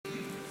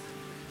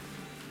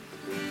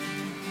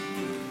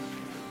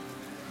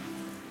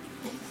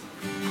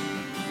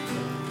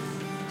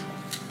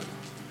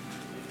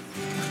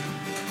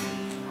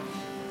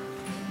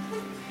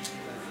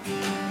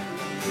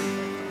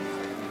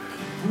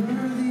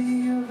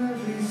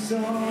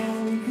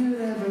song we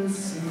could ever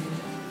sing.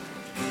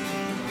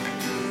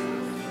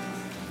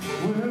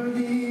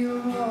 Worthy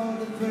of all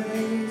the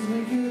praise we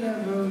could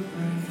ever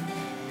bring.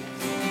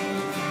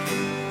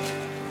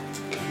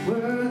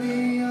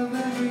 Worthy of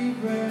every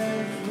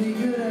breath we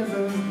could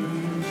ever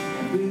breathe.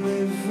 We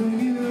live for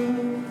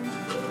you.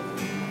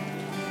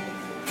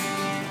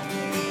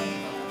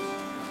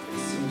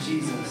 Sing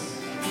Jesus.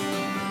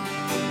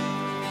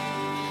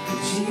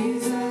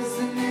 Jesus,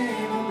 the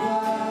name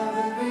above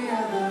every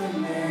other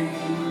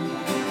name.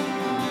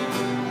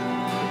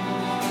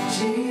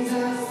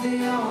 Jesus, the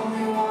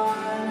only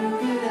one who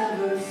could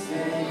ever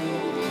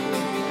save.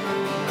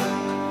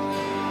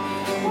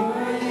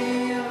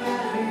 Worthy of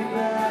every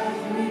breath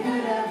we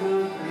could ever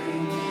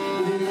breathe.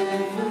 We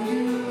live for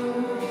you.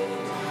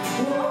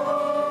 Oh,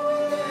 we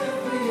live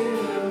for you.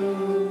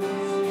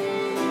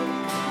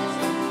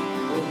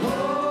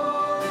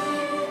 Oh,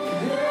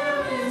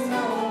 there is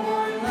no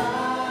one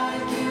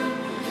like you.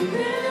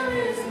 There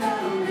is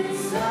none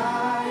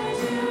beside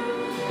you.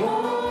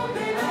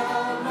 Open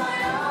up my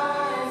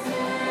eyes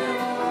in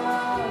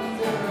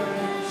wonder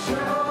and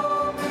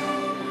show me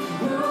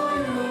who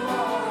you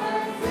are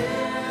and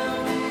fill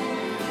me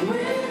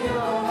with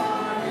your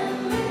heart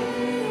and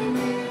lead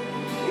me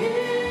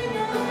in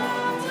your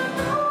love to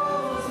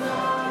those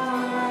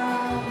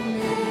around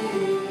me.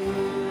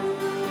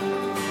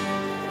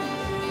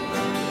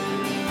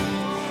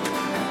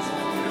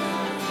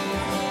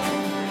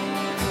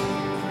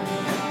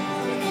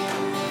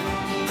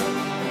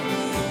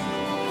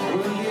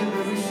 Worthy of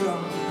every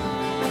song.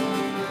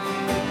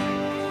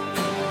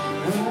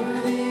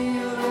 Worthy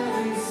of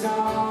every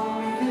song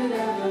we could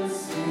ever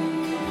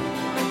sing.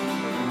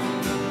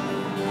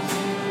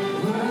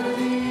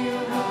 Worthy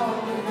of all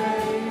the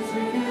praise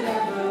we could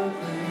ever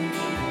bring.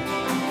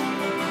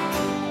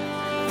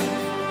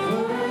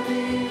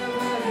 Worthy of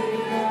every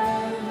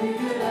breath we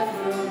could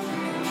ever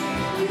breathe.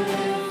 We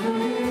live for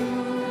you.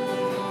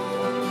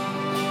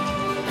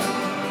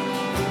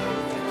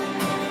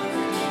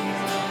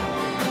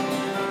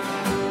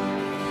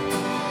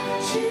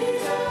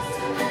 Jesus,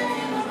 the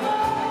name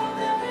above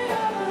every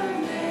other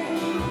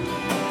name.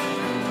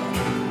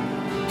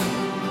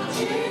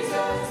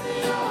 Jesus, the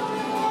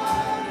only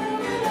one who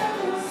could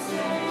ever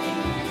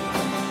save.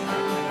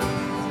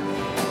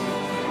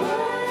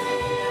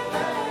 Worthy of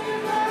every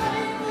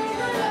breath we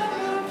could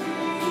ever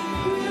breathe.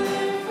 We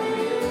live for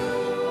you.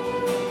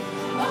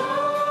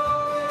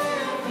 Oh, we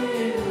live for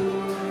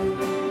you.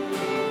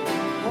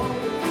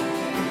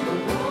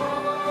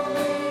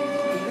 Holy,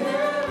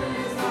 there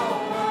is no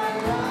one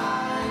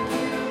like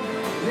you.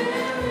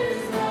 There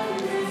is none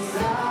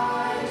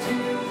beside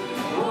you.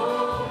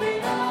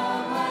 Open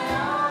up my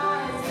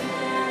eyes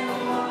in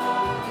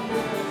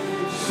wonder.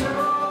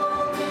 Show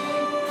me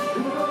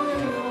who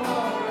you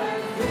are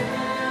and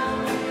fill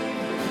me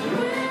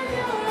with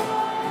your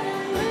heart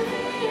and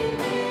lead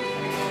me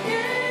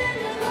in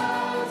your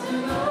love to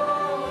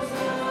those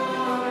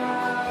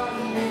around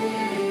me.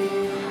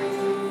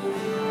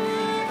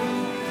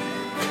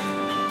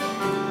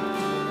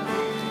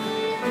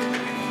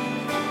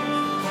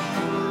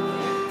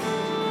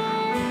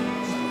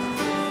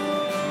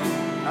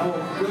 I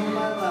will fill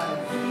my life